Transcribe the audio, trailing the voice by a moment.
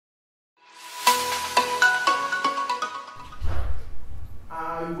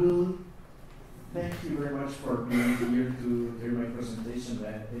Thank you very much for being here to hear my presentation.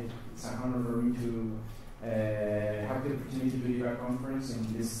 It's an honor for me to have the opportunity to give a conference in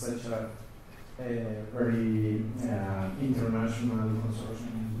this such a very international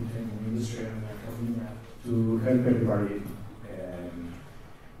consortium between industry and academia to help everybody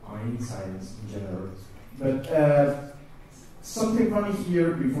on science in general. But something funny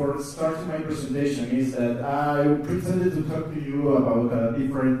here before starting my presentation is that I pretended to talk to you about a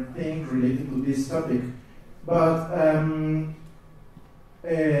different thing related to this topic, but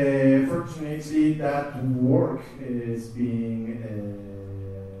fortunately that work is being,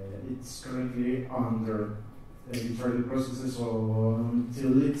 it's currently under editorial processes, so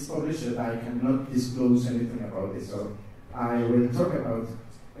until it's published I cannot disclose anything about it, so I will talk about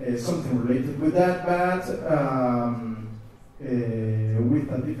something related with that, but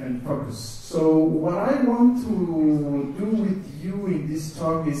with a different focus. So what I want to do with you in this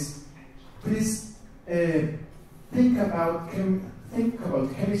talk is please think about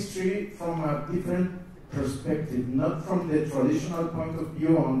chemistry from a different perspective, not from the traditional point of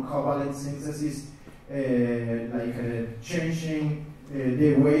view on covalent synthesis, changing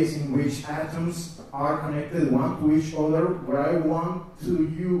the ways in which atoms are connected one to each other. What I want to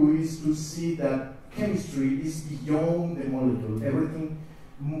you is to see that chemistry is beyond the molecule. Everything,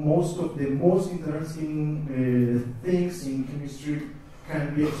 most of the most interesting things in chemistry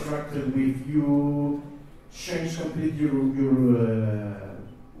can be extracted if you change completely your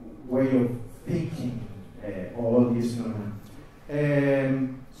way of thinking all this phenomena.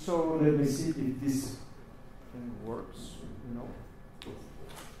 So let me see if this works. No.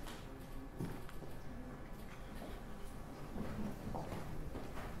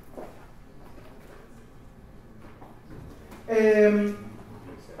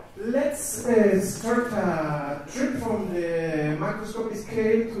 Let's start a trip from the macroscopic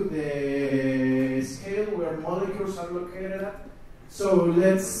scale to the scale where molecules are located at. So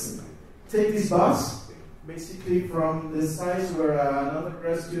let's take this bus, basically from the size where an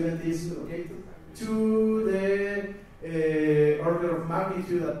undergrad student is located, to the order of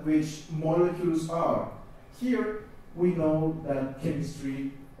magnitude at which molecules are. Here we know that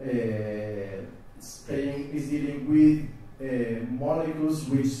chemistry is dealing with molecules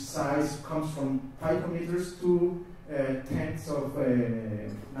which size comes from picometers to tenths of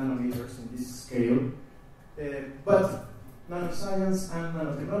nanometers in this scale. But nanoscience and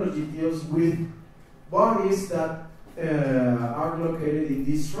nanotechnology deals with bodies that are located in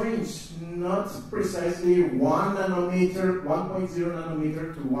this range, not precisely 1 nanometer, 1.0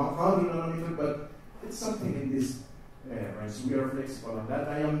 nanometer to 100 nanometer, but it's something in this range. We are flexible on that.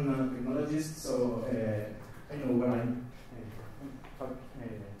 I am a nanotechnologist, so I know what I'm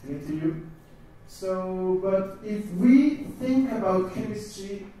talking to you. So, but if we think about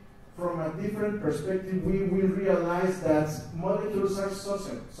chemistry from a different perspective, we will realize that molecules are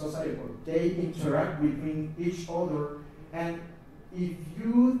sociable. They interact between each other, and if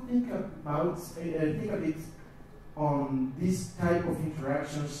you think about think of it on this type of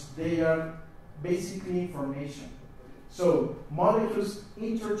interactions, they are basically information. So molecules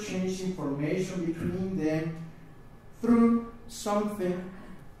interchange information between them through something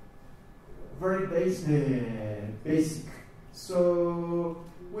very basic. So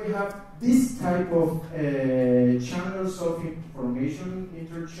we have this type of channels of information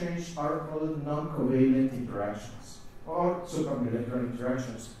interchange are called non-covalent interactions or supramolecular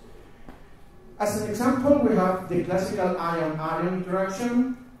interactions. As an example, we have the classical ion-ion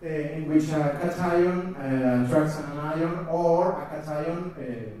interaction in which a cation attracts an anion, or a cation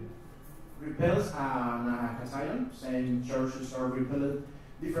repels a cation. Same charges are repelled,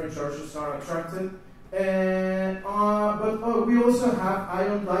 different charges are attracted. But we also have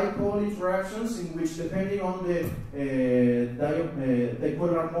ion-dipole interactions in which, depending on the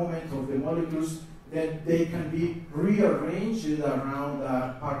dipolar moment of the molecules, that they can be rearranged around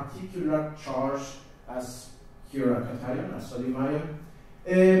a particular charge, as here a cation, a sodium ion.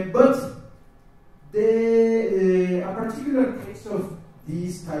 But a particular case of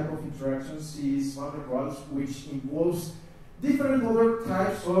these type of interactions is van der Waals, which involves different other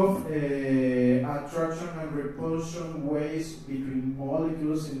types of attraction and repulsion ways between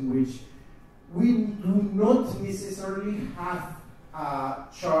molecules in which we do not necessarily have a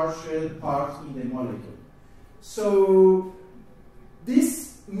charged part in the molecule. So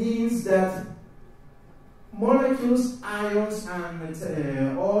this means that molecules, ions,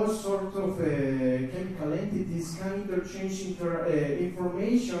 and all sorts of chemical entities can interchange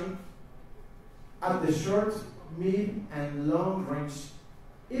information at the short, mid, and long range,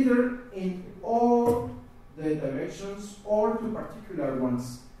 either in all the directions or to particular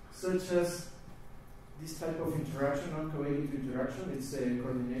ones, such as this type of interaction, non-covalent interaction. It's a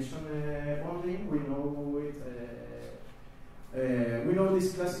coordination bonding. We know it. We know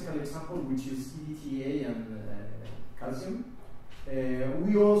this classical example, which is EDTA and calcium.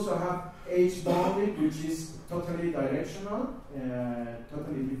 We also have H bonding, which is totally directional,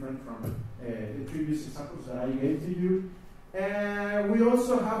 totally different from the previous examples that I gave to you. We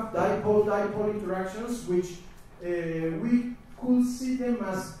also have dipole-dipole interactions, which we could see them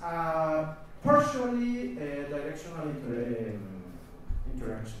as partially directional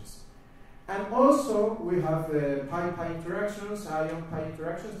interactions. And also we have pi-pi interactions, ion-pi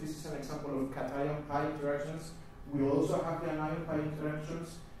interactions. This is an example of cation-pi interactions. We also have the anion-pi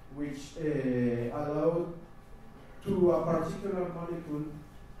interactions, which allow to a particular molecule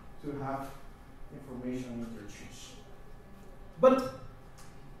to have information interchange. But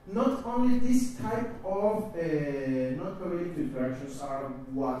not only this type of non-covalent interactions are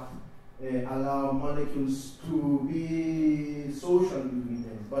what allow molecules to be social between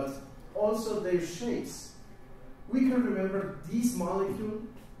them, but also their shapes. We can remember this molecule.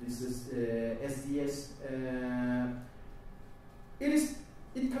 This is SDS.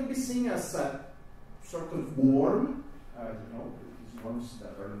 It can be seen as a sort of worm. These worms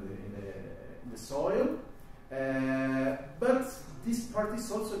that are in the soil. But this part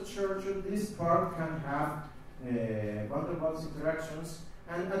is also charged. This part can have van der Waals interactions.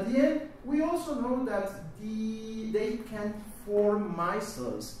 And at the end, we also know that they can form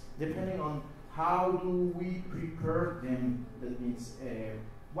micelles, depending on how do we prepare them. That means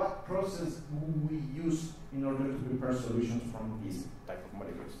what process do we use in order to prepare solutions from these type of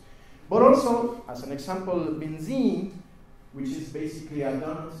molecules. But also, as an example, benzene, which is basically a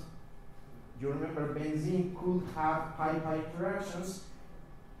donut. You remember benzene could have pi-pi interactions.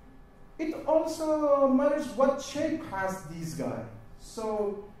 It also matters what shape has this guy.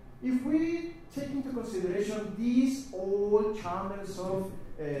 So if we take into consideration these all channels of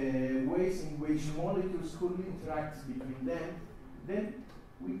ways in which molecules could interact between them, then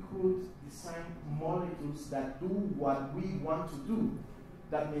we could design molecules that do what we want to do.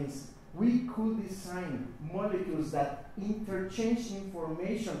 That means we could design molecules that interchange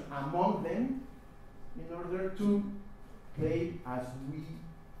information among them in order to play as we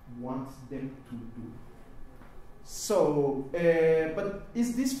want them to do. So, but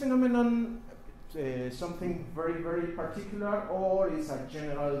is this phenomenon something very, very particular, or is a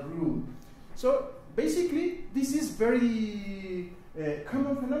general rule? So basically, this is very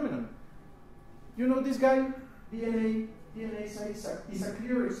common phenomenon. You know this guy, DNA is a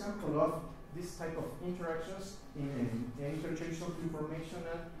clear example of this type of interactions in interchange of information.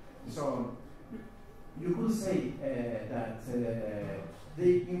 And so you could say that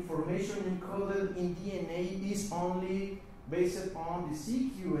the information encoded in DNA is only based on the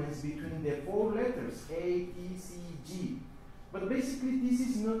sequence between the 4 letters A, T, C, G. But basically this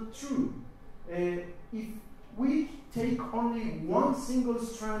is not true. If we take only one single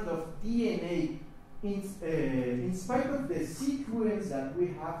strand of DNA, in spite of the sequence that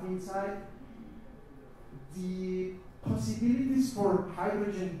we have inside, the possibilities for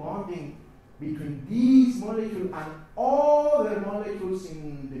hydrogen bonding between these molecules and all the molecules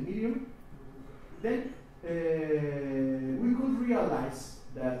in the medium, then we could realize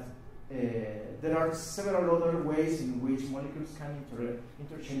that there are several other ways in which molecules can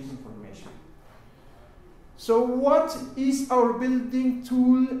interchange information. So what is our building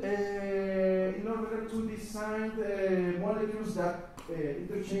tool in order to design the molecules that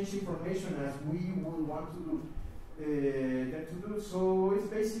interchange information as we would want to do? So it's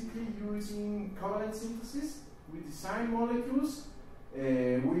basically using covalent synthesis. We design molecules,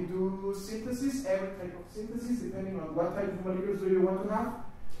 we do synthesis, every type of synthesis, depending on what type of molecules do you want to have.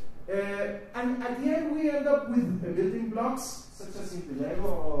 And at the end we end up with building blocks, such as in the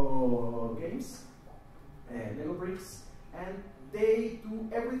Lego games, Lego bricks, and they do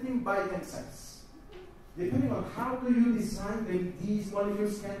everything by themselves. Depending on how do you design them, these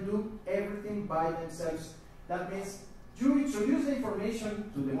molecules can do everything by themselves. That means you introduce the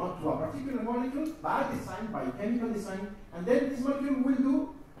information to a particular molecule by design, by chemical design, and then this molecule will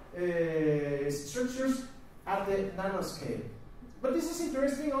do structures at the nanoscale. But this is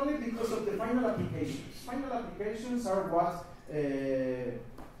interesting only because of the final applications. Final applications are what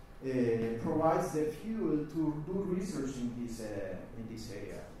provides the fuel to do research in this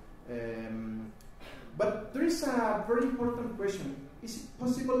area. But there is a very important question. Is it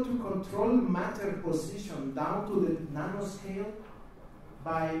possible to control matter position down to the nanoscale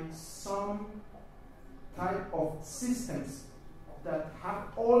by some type of systems that have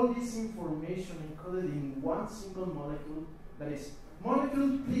all this information encoded in one single molecule That is,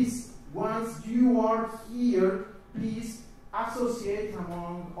 molecule, please, once you are here, please associate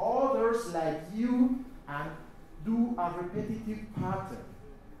among others like you and do a repetitive pattern.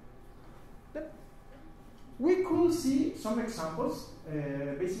 Then we could see some examples,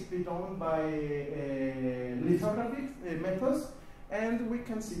 basically done by lithographic methods, and we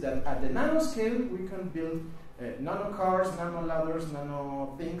can see that at the nanoscale we can build nano cars, nano ladders,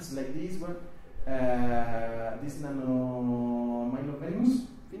 nano things like this one. This nano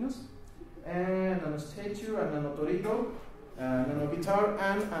Venus, and nano statue, and nano torito, nano guitar,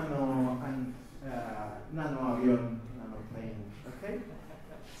 and nano avion, nano plane. Okay.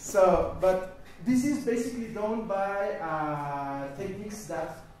 So, but this is basically done by techniques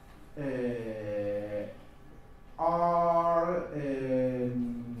that are.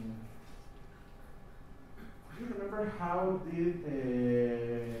 Do you remember how did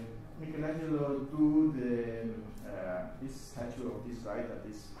Michelangelo do this statue of this guy that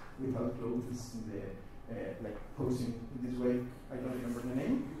is without clothes in the like posing in this way? I don't remember the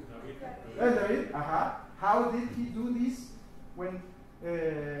name. David. How did he do this when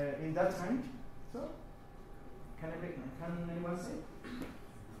in that time? So can anyone say?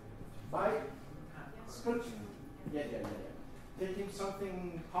 By sculpting. Yeah. Taking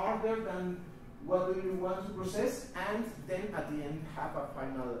something harder than what do you want to process, and then at the end have a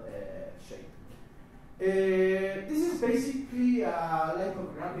final shape. This is basically a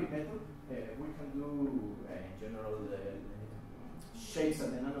lithographic method. We can do in general shapes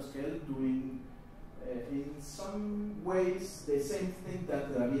at the nanoscale, doing in some ways the same thing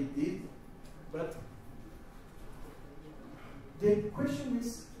that David did, but the question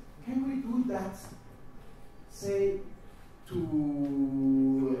is, can we do that, say,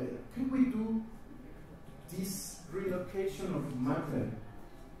 can we do this relocation of matter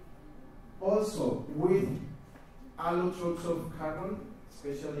also with allotropes of carbon,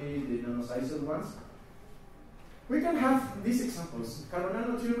 especially the nanosized ones? We can have these examples: carbon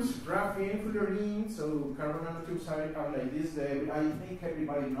nanotubes, graphene, fullerene. So carbon nanotubes are like this. I think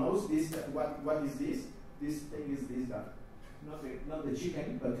everybody knows this. What is this? This thing is this guy. Not the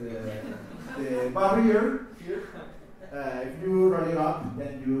chicken, but the barrier here. If you roll it up,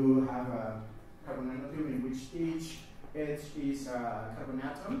 then you have a carbon nanotube in which each edge is a carbon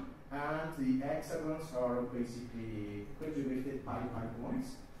atom, and the hexagons are basically conjugated pi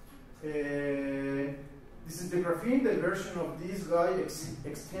bonds. This is the graphene, the version of this guy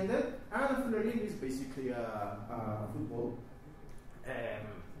extended, and the fullerene is basically a football.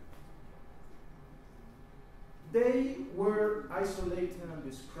 They were isolated and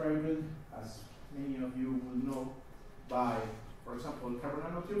described, as many of you will know, by, for example, carbon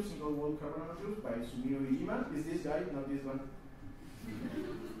nanotubes, single wall carbon nanotubes by Sumio Ijima. Is this guy, not this one?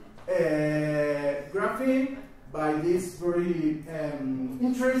 Graphene by this very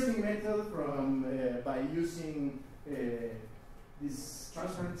interesting method from by using this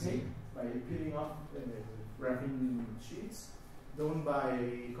transparent tape, by peeling off graphene sheets, done by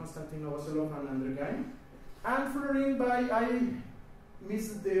Konstantin Novoselov and Andrei Gain. And fullerene by, I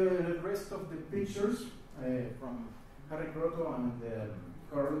missed the rest of the pictures from Harry Grotto and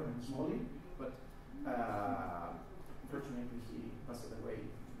Carl and Smalley, but unfortunately he passed away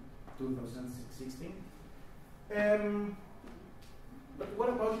in 2016. But what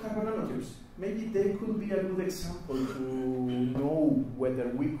about carbon nanotubes? Maybe they could be a good example to know whether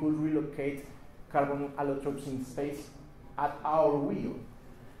we could relocate carbon allotropes in space at our will.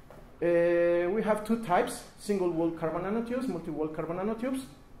 We have two types: single-wall carbon nanotubes, multi-wall carbon nanotubes.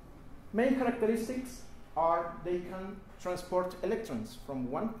 Main characteristics are they can transport electrons from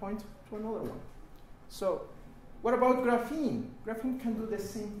one point to another one. So, what about graphene? Graphene can do the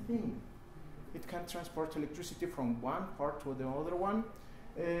same thing. It can transport electricity from one part to the other one.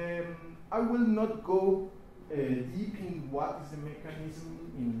 I will not go deep in what is the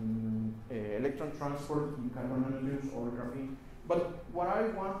mechanism in electron transport in carbon nanotubes or graphene. But what I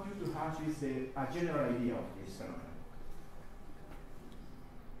want you to have is a general idea of this phenomenon.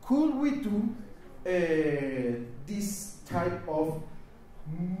 Could we do this type of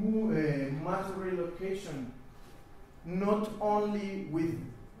matter relocation not only with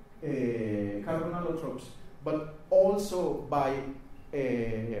carbon allotropes, but also by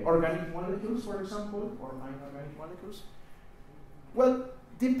organic molecules, for example, or inorganic molecules? Well,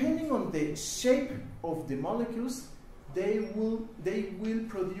 depending on the shape of the molecules, they will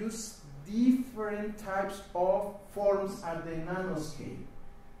produce different types of forms at the nanoscale.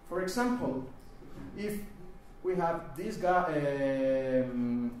 For example, if we have this guy,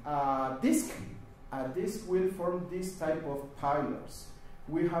 a disk will form this type of pillars.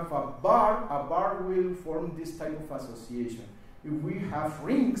 we have a bar will form this type of association. If we have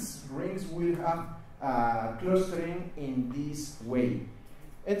rings will have clustering in this way,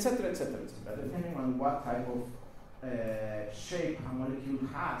 etc., etc., etc. Depending on what type of shape a molecule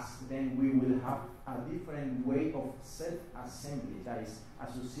has, then we will have a different way of self-assembly, that is,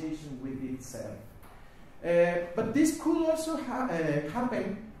 association with itself. But this could also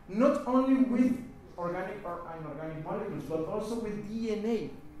happen not only with organic or inorganic molecules, but also with DNA.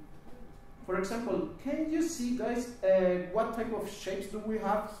 For example, can you see, guys, what type of shapes do we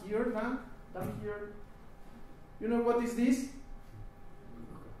have here now? Down here. You know what is this?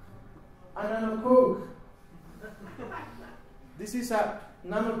 A nano-coke. This is a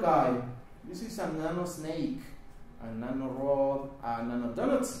nano guy. This is a nano snake, a nano rod, a nano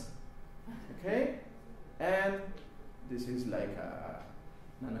donuts. Okay? And this is like a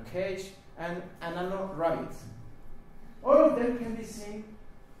nano cage and a nano rabbit. All of them can be seen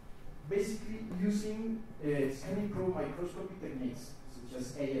basically using scanning probe microscopy techniques such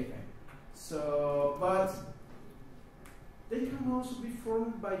as AFM. So, but they can also be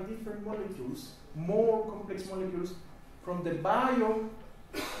formed by different molecules, more complex molecules from the bio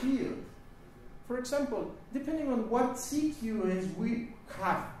field. For example, depending on what sequence we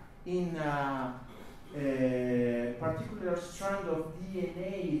have in a particular strand of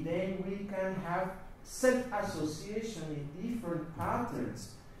DNA, then we can have self-association in different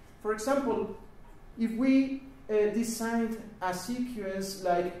patterns. For example, if we designed a sequence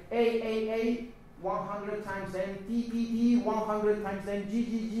like AAA 100 times, then TTT 100 times, then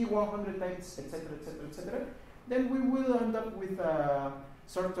GGG 100 times, etc., etc., etc., then we will end up with a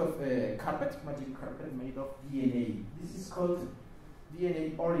sort of a carpet, magic carpet made of DNA. This is called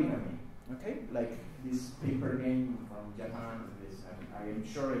DNA origami, okay? Like this paper game from Japan. I am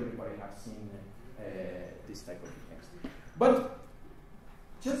sure everybody has seen this type of things. But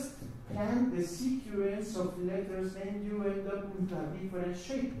just plan the sequence of letters, then you end up with a different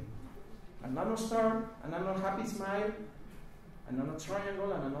shape. A nano star, a nano happy smile, a nano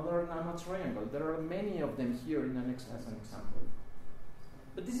triangle, and another nano triangle. There are many of them here as an example.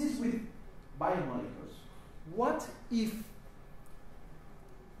 But this is with biomolecules. What if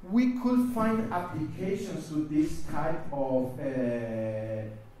we could find applications to this type of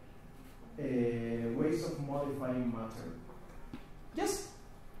ways of modifying matter? Yes,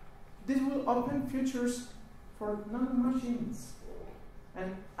 this will open futures for nanomachines.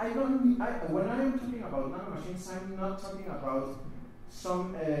 And when I am talking about nanomachines, I'm not talking about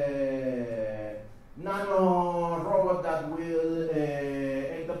some nano robot that will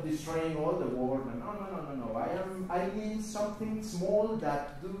end up destroying all the world. No. I mean something small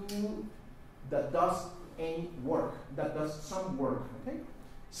that does any work, that does some work. Okay.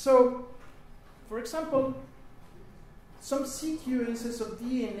 So, for example, some sequences of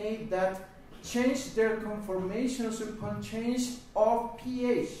DNA that change their conformations upon change of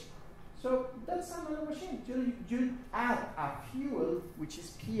pH. So that's a nanomachine. You add a fuel, which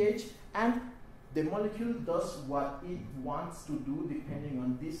is pH, and the molecule does what it wants to do depending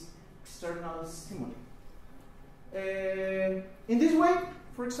on this external stimuli. In this way,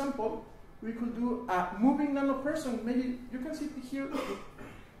 for example, we could do a moving nanoperson. Maybe you can see it here.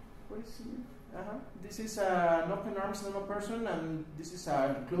 What is here? This is an open arms nanoperson, and this is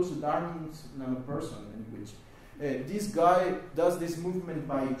a closed arms nanoperson, in which this guy does this movement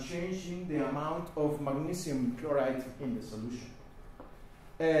by changing the amount of magnesium chloride in the solution.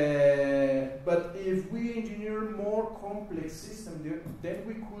 But if we engineer more complex systems, then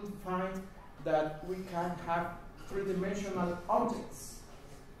we could find that we can have three-dimensional objects.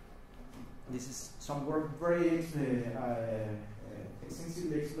 This is some work very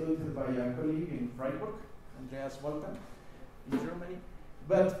extensively exploited by a colleague in Freiburg, Andreas Wolter, in Germany.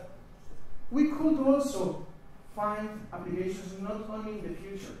 But we could also find applications not only in the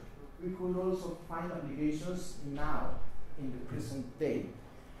future, we could also find applications now, in the present day.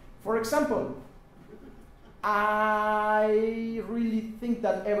 For example, I really think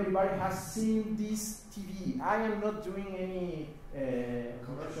that everybody has seen this TV. I am not doing any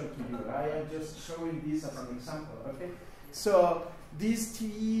commercial to you. I am just showing this as an example, okay? So these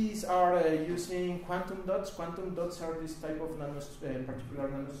TVs are using quantum dots. Quantum dots are this type of particular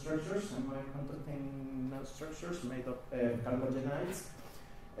nanostructures, contacting nanostructures made of carbogenides.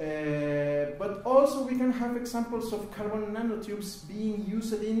 But also we can have examples of carbon nanotubes being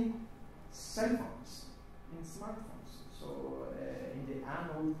used in cell phones, in smartphones. So in the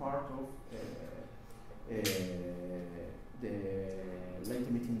anode part of the light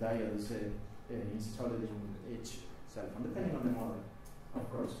emitting diodes installed in each cell phone, depending on the model, of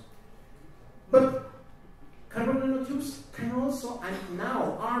course. But Carbon nanotubes can also, and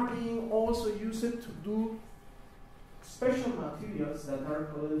now are being also used to do special materials that are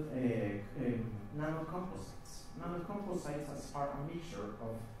called nanocomposites. Nanocomposites are a mixture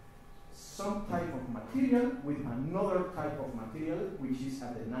of some type of material with another type of material which is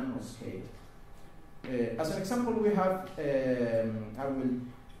at the nanoscale. As an example, we have, can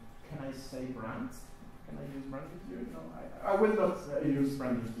I say brands? Can I use branding here? No, I will not use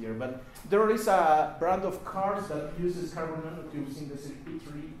branding here, but there is a brand of cars that uses carbon nanotubes in the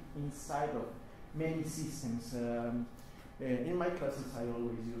circuitry inside of many systems. In my classes, I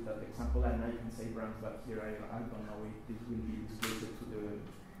always use that example, and I can say brands, but here I don't know if this will be disclosed to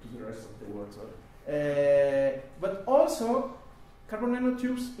the rest of the world. So. But also, carbon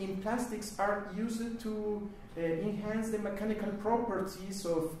nanotubes in plastics are used to enhance the mechanical properties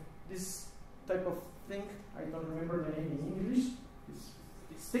of this type of thing. I don't remember the name in English.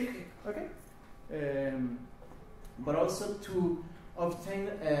 It's thick, okay? But also to obtain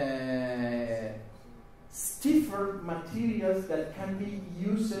stiffer materials that can be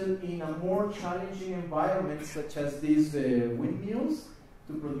used in a more challenging environment, such as these windmills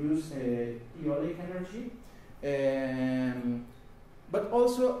to produce eolic energy. But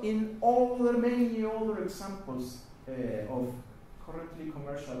also in many other examples of currently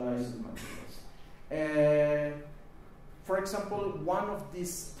commercialized materials. For example, one of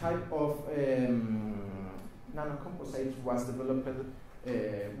these type of nanocomposites was developed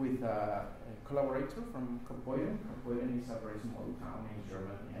with a collaborator from Kapoeren. Kapoeren is a very small town in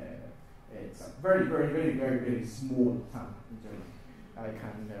Germany. It's a very, very, very, very, very small town in Germany. I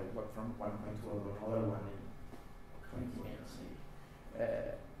can walk from one point to another one in 20 minutes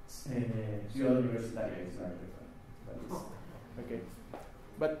maybe. Ciudad Universitaria is very different. But it's, okay.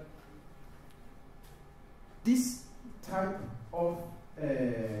 But this type of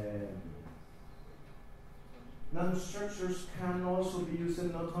nanostructures can also be used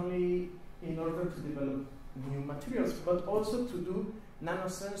not only in order to develop new materials, but also to do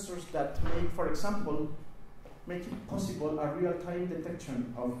nanosensors that make, for example, make it possible a real-time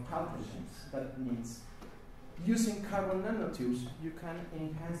detection of pathogens. That means using carbon nanotubes, you can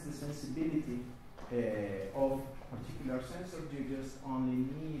enhance the sensibility of particular sensors. You just only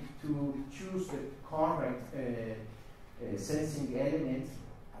need to choose the correct sensing element,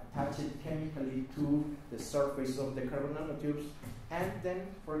 attach it chemically to the surface of the carbon nanotubes, and then,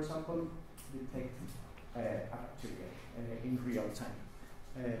 for example, detect a bacteria in real time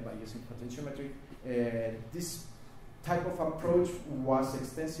by using potentiometry. This type of approach was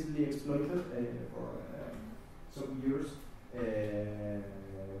extensively exploited for some years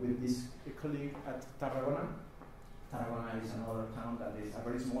with this colleague at Tarragona. Tarragona is another town that is a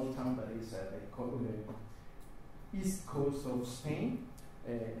very small town that is at the east coast of Spain.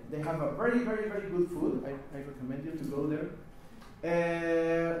 They have a very, very, very good food. I recommend you to go there.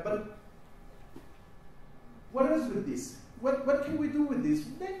 But what else with this? What can we do with this?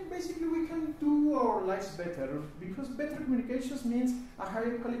 Then basically we can do our lives better, because better communications means a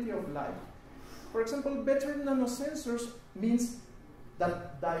higher quality of life. For example, better nanosensors means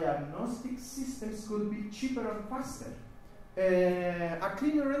that diagnostic systems could be cheaper and faster. A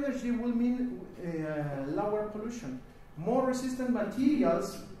cleaner energy will mean lower pollution. More resistant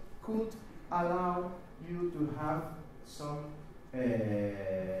materials could allow you to have some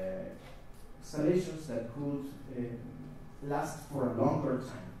installations that could last for a longer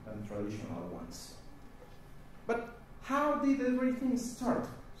time than traditional ones. But how did everything start?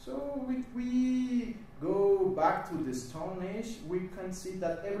 So if we go back to the Stone Age, we can see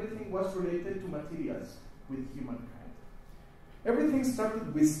that everything was related to materials with humankind. Everything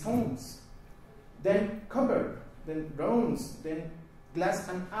started with stones, then copper, then bronze, then glass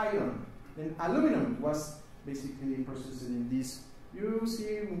and iron, then aluminum was basically processed in this. You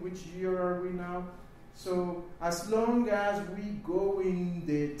see in which year are we now? So as long as we go in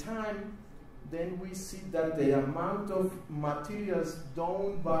the time, then we see that the amount of materials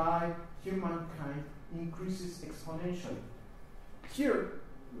done by humankind increases exponentially. Here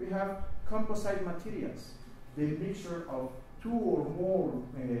we have composite materials, the mixture of two or more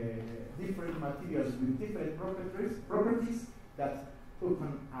different materials with different properties that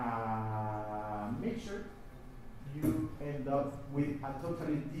upon a mixture you end up with a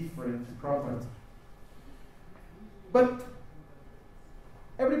totally different property. But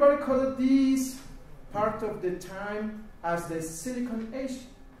everybody called this part of the time as the Silicon Age.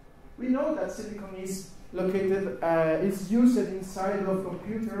 We know that silicon is located, is used inside of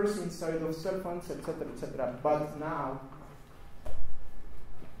computers, inside of cell phones, etc., etc. But now,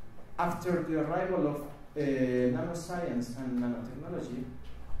 after the arrival of nanoscience and nanotechnology,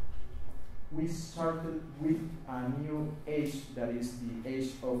 we started with a new age, that is the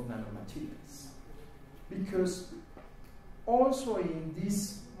age of nanomaterials. Because also in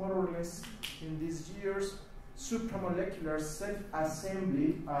this, more or less, in these years, supramolecular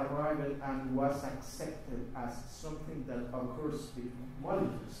self-assembly arrived and was accepted as something that occurs with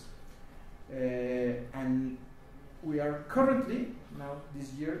molecules. And we are currently, now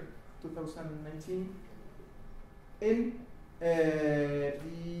this year, 2019, in the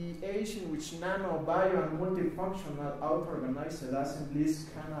age in which nano, bio, and multifunctional auto-organized assemblies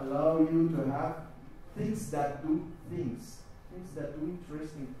can allow you to have things that do things that do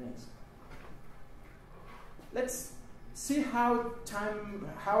interesting things. Let's see how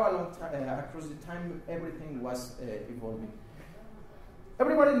along across the time everything was evolving.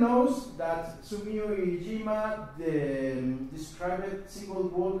 Everybody knows that Sumio Iijima described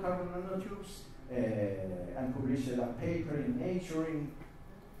single-wall carbon nanotubes and published a paper in Nature in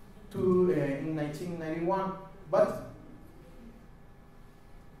 1991. But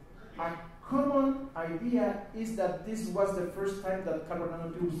a common idea is that this was the first time that carbon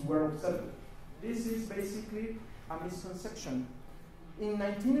nanotubes were observed. This is basically a misconception. In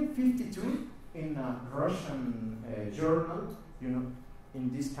 1952, in a Russian journal, in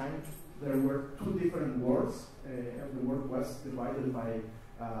this time there were two different worlds. The world was divided by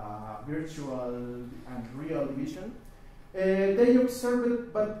virtual and real division. They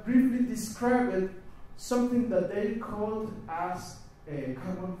observed but briefly described something that they called as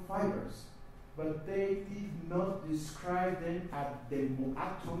carbon fibers, but they did not describe them at the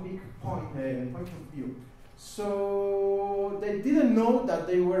atomic point of view. So they didn't know that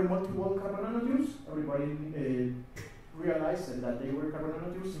they were multi-wall carbon nanotubes. Everybody realized that they were carbon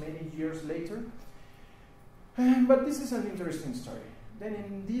nanotubes many years later. But this is an interesting story. Then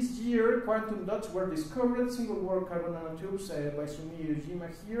in this year, quantum dots were discovered, single-wall carbon nanotubes by Sumio Iijima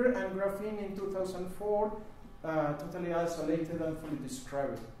here, and graphene in 2004, totally isolated and fully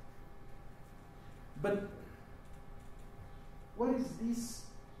described. But what is this?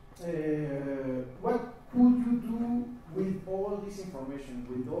 What could you do with all this information,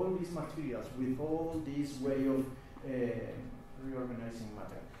 with all these materials, with all this way of reorganizing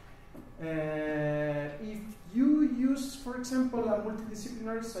matter? If you use, for example, a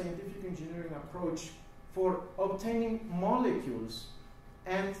multidisciplinary scientific engineering approach for obtaining molecules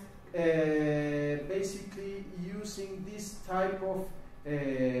and basically using this type of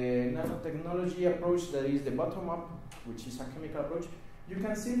nanotechnology approach, that is the bottom-up, which is a chemical approach, you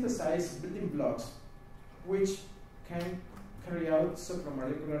can synthesize building blocks which can carry out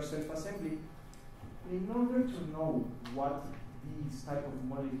supramolecular self-assembly. In order to know what these type of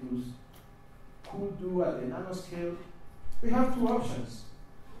molecules could do at the nanoscale, we have two options.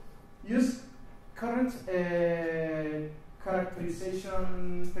 Use current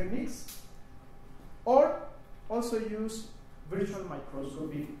characterization techniques, or also use virtual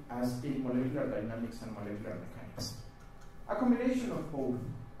microscopy as in molecular dynamics and molecular mechanics. A combination of both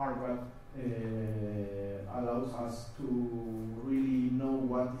are what allows us to really know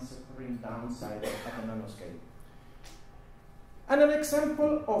what is occurring downside at the nanoscale. And an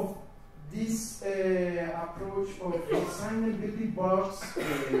example of this approach of designing building blocks,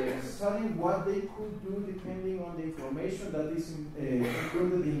 studying what they could do depending on the information that is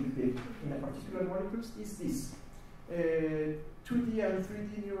included in a particular molecules, is this. 2D and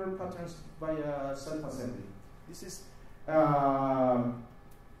 3D neural patterns via self-assembly. This is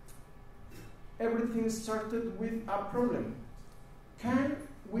everything started with a problem. Can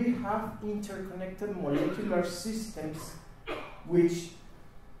we have interconnected molecular systems which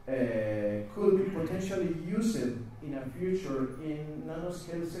could be potentially used in a future in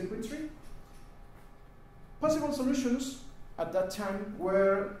nanoscale circuitry? Possible solutions at that time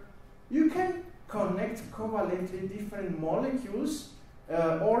were you can connect covalently different molecules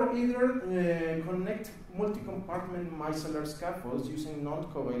or either connect multi-compartment micellar scaffolds using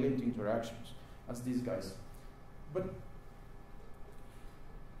non-covalent interactions, as these guys. But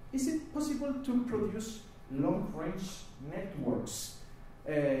is it possible to produce long-range networks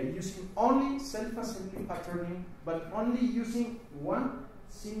using only self-assembly patterning, but only using one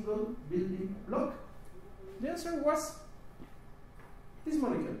single building block? The answer was this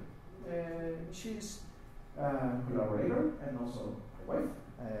molecule. She's a collaborator and also my wife.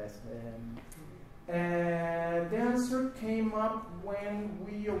 The answer came up when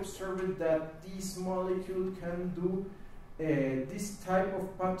we observed that this molecule can do this type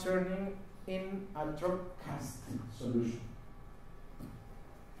of patterning in a drop cast solution.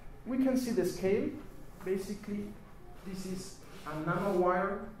 We can see the scale. Basically, this is a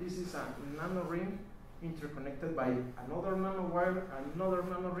nanowire, this is a nanoring interconnected by another nanowire, another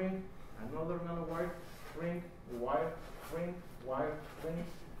nanoring, another nanowire, ring, wire, ring, wire, ring,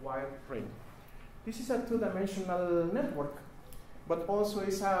 wire, ring. This is a two-dimensional network, but also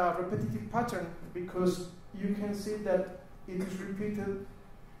it's a repetitive pattern because you can see that it is repeated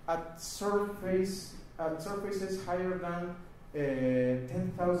at surfaces higher than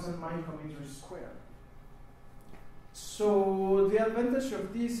 10,000 micrometers square. So the advantage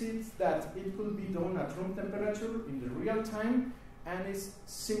of this is that it could be done at room temperature in the real time, and is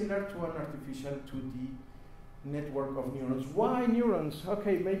similar to an artificial 2D network of neurons. Why neurons?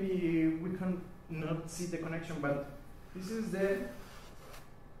 Okay, maybe we can not see the connection, but this is the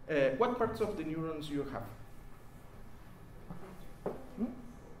what parts of the neurons you have?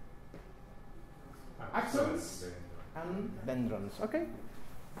 Axons and dendrons. Okay.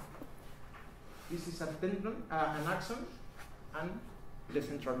 This is a dendron, an axon, and the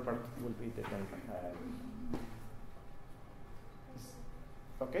central part will be the dendron.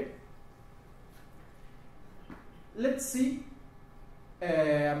 Okay. Let's see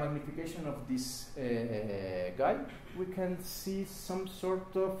a magnification of this guy. We can see some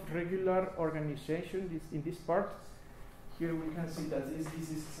sort of regular organization in this part. Here we can see that this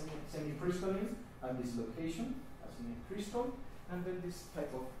is semi-crystalline at this location, as in a crystal, and then this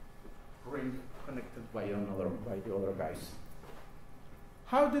type of ring connected by the other guys.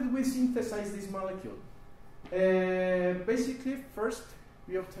 How did we synthesize this molecule? Basically, first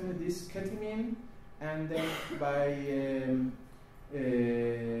we obtained this ketamine, and then by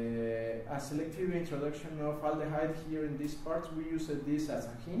a selective introduction of aldehyde here in this part, we used this as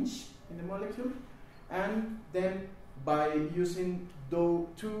a hinge in the molecule, and then by using two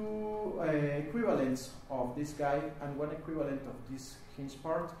equivalents of this guy and one equivalent of this hinge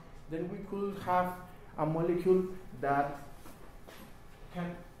part, then we could have a molecule that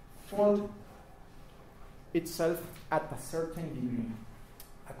can fold itself at a certain degree,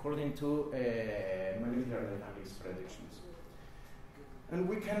 according to molecular dynamics predictions. And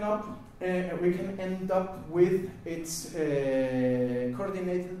we can end up with its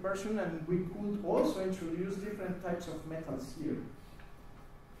coordinated version, and we could also introduce different types of metals here.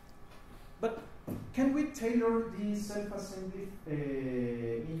 But can we tailor the self-assembly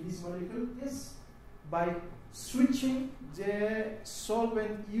in this molecule? Yes, by switching the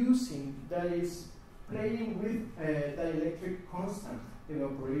solvent using, that is playing with dielectric constant,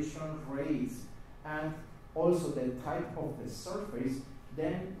 evaporation rates, and also the type of the surface.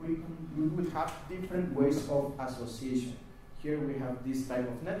 Then we would have different ways of association. Here we have this type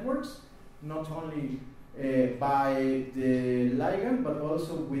of networks, not only by the ligand, but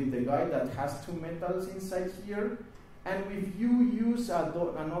also with the guy that has two metals inside here. And if you use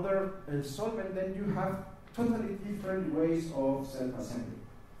another solvent, then you have totally different ways of self-assembly.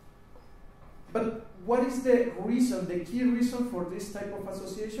 But what is the reason, the key reason for this type of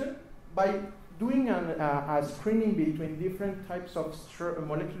association? By doing a screening between different types of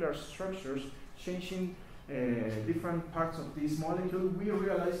molecular structures, changing different parts of this molecule, we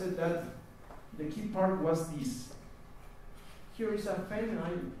realized that the key part was this. Here is a phenyl,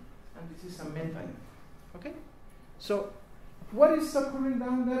 and this is a methyl. Okay? So, what is occurring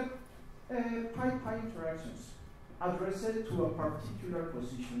down there? Pi-pi interactions addressed to a particular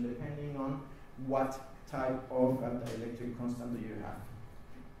position depending on what type of dielectric constant do you have.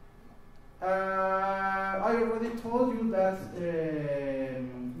 I already told you that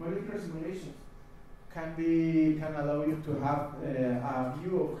molecular simulations can allow you to have a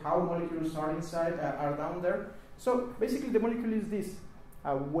view of how molecules are inside, are down there. So basically the molecule is this,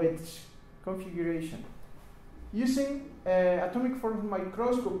 a wedge configuration. Using atomic force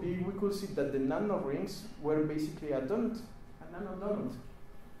microscopy, we could see that the nanorings were basically a donut, a nanodonut.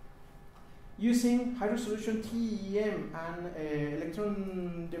 Using high resolution TEM and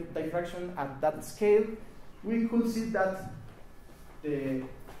electron diffraction at that scale, we could see that the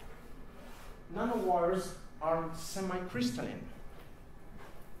nanowires are semi-crystalline.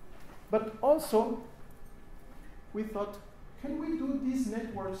 But also, we thought, can we do these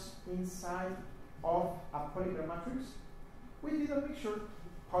networks inside of a polymer matrix? We did a mixture,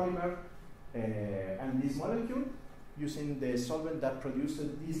 polymer and this molecule, using the solvent that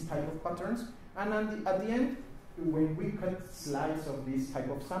produces these type of patterns. And at the end, when we cut slides of these type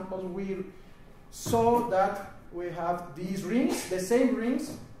of samples, we saw that we have these rings, the same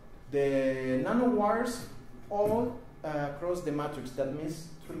rings, the nanowires, all across the matrix. That means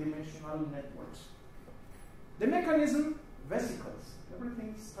three-dimensional networks. The mechanism, vesicles.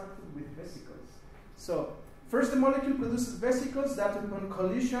 Everything started with vesicles. So first the molecule produces vesicles that upon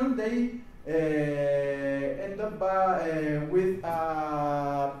collision, they end up with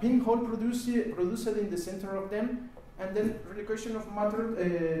a pinhole produced in the center of them, and then relocation of matter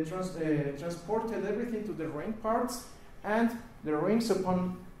transported everything to the ring parts, and the rings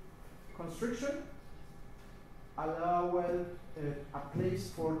upon constriction allow a place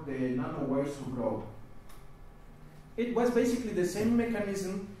for the nanowires to grow. It was basically the same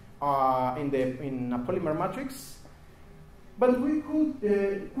mechanism in a polymer matrix, but we could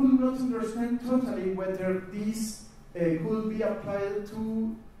not understand totally whether this could be applied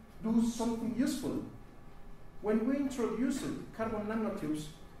to do something useful. When we introduced carbon nanotubes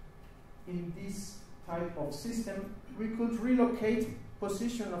in this type of system, we could relocate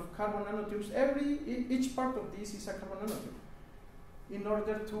position of carbon nanotubes. Each part of this is a carbon nanotube, in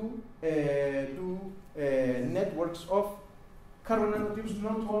order to do networks of carbon nanotubes,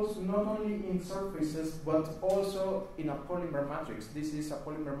 not only in surfaces, but also in a polymer matrix. This is a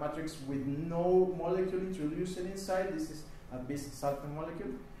polymer matrix with no molecule introduced inside. This is a bis sulfur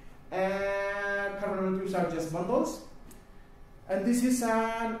molecule. And carbon nanotubes are just bundles. And this is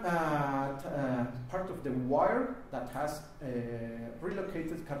a part of the wire that has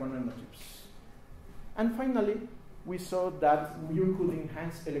relocated carbon nanotubes. And finally, we saw that you could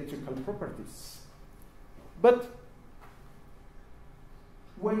enhance electrical properties. But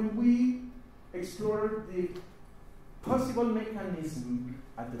when we explored the possible mechanism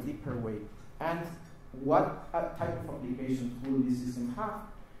at the deeper way and what type of applications will this system have,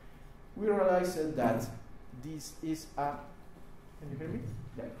 we realized that this is a, can you hear me?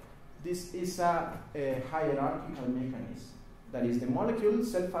 Yeah. This is a hierarchical mechanism. That is, the molecule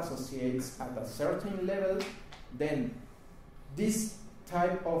self-associates at a certain level, then this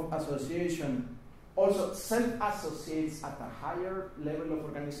type of association also self-associates at a higher level of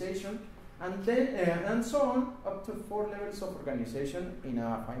organization, and then and so on up to 4 levels of organization in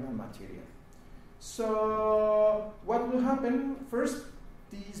a final material. So what will happen? First,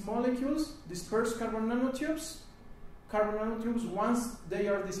 these molecules disperse carbon nanotubes. Carbon nanotubes, once they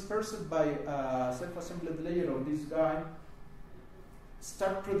are dispersed by a self-assembled layer of this guy,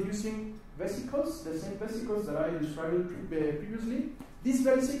 start producing vesicles, the same vesicles that I described previously. These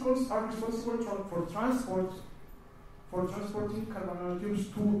vesicles are responsible for transporting carbon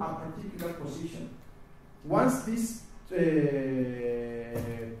nanotubes to a particular position. Once these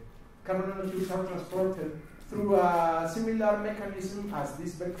carbon nanotubes are transported through a similar mechanism as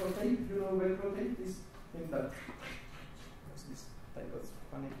this velcro tape, you know velcro tape, this thing that has this type of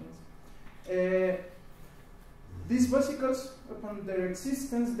funny things. These vesicles, upon their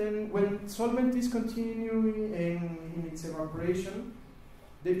existence, then when solvent is continuing in its evaporation,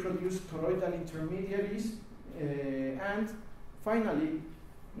 they produce toroidal intermediaries, and finally,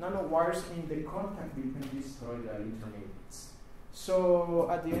 nanowires in the contact between these toroidal intermediates. So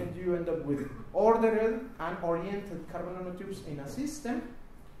at the end, you end up with ordered and oriented carbon nanotubes in a system,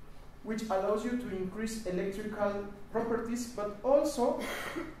 which allows you to increase electrical properties, but also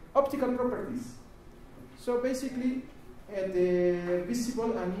optical properties. So basically, the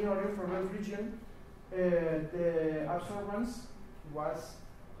visible and near-infrared region, the absorbance was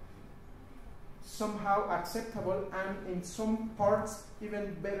somehow acceptable, and in some parts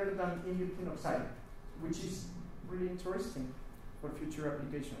even better than indium tin oxide, which is really interesting for future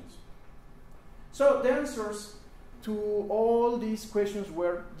applications. So the answers to all these questions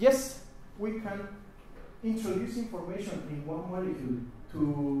were, yes, we can introduce information in one molecule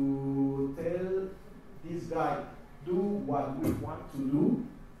to tell this guy, do what we want to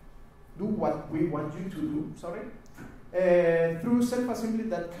do what we want you to do, sorry, through self-assembly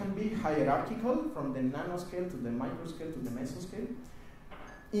that can be hierarchical from the nanoscale to the microscale to the mesoscale.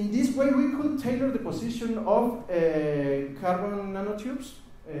 In this way, we could tailor the position of carbon nanotubes,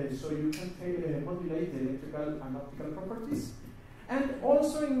 so you can modulate the electrical and optical properties, and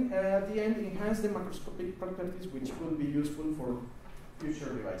also at the end enhance the macroscopic properties, which will be useful for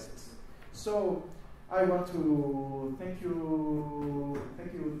future devices. So I want to thank you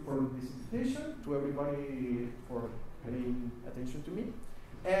for this invitation, to everybody for paying attention to me,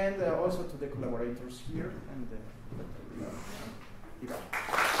 and also to the collaborators here and